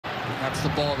That's the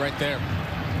ball right there.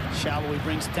 Shallow, he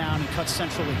brings it down and cuts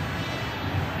centrally.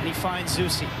 And he finds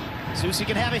Zusi. Zusi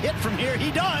can have a hit from here.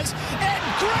 He does. And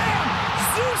Graham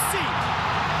Zusi!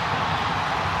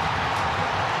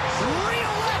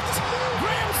 Re-elect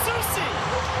Graham Zusi!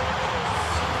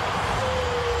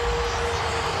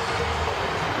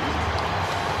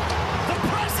 The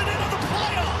president of the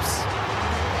playoffs!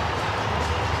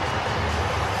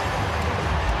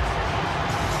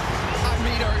 I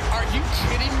mean, are you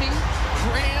kidding me?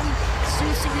 Graham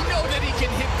Zusi, we know that he can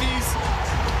hit these.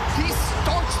 He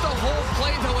starts the whole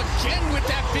play, though, again with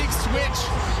that big switch.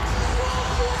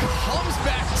 Comes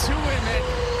back to him, and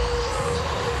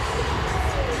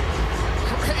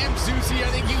Graham Zusi, I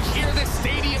think you hear the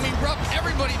stadium erupt.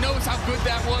 Everybody knows how good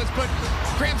that was, but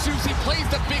Graham Zusi plays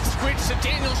the big switch to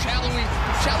Daniel Shallowy.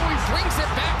 Shallowy brings it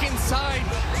back inside,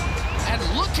 and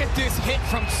look at this hit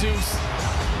from Zeus.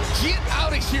 Get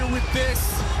out of here with this.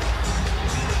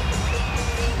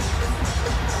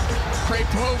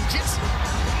 Crepeau gets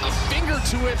a finger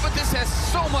to it, but this has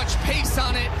so much pace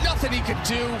on it. Nothing he could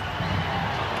do.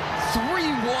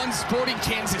 3-1 Sporting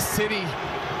Kansas City.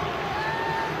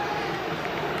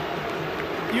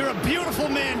 You're a beautiful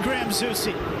man, Graham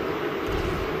Zusi.